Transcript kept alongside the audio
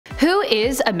Who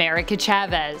is America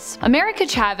Chavez? America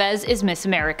Chavez is Miss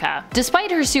America. Despite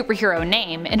her superhero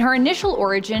name, in her initial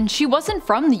origin she wasn't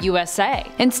from the USA.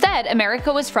 Instead,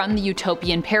 America was from the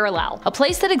utopian parallel, a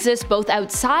place that exists both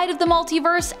outside of the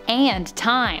multiverse and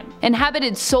time,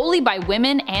 inhabited solely by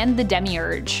women and the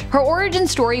demiurge. Her origin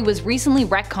story was recently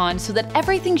retconned so that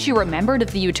everything she remembered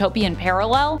of the utopian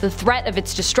parallel, the threat of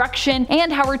its destruction,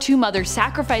 and how her two mothers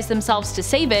sacrificed themselves to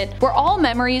save it, were all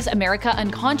memories America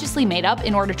unconsciously made up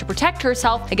in order to protect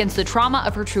herself against the trauma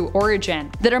of her true origin.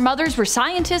 That her mothers were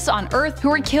scientists on Earth who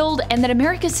were killed, and that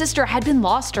America's sister had been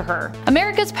lost to her.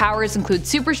 America's powers include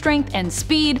super strength and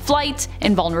speed, flight,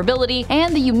 invulnerability,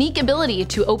 and the unique ability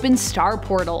to open star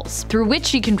portals, through which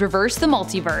she can traverse the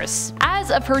multiverse.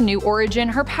 As of her new origin,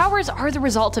 her powers are the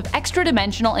result of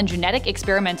extra-dimensional and genetic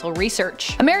experimental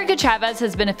research. America Chavez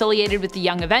has been affiliated with the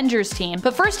Young Avengers team,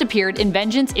 but first appeared in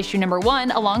Vengeance issue number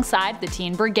 1 alongside the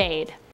Teen Brigade.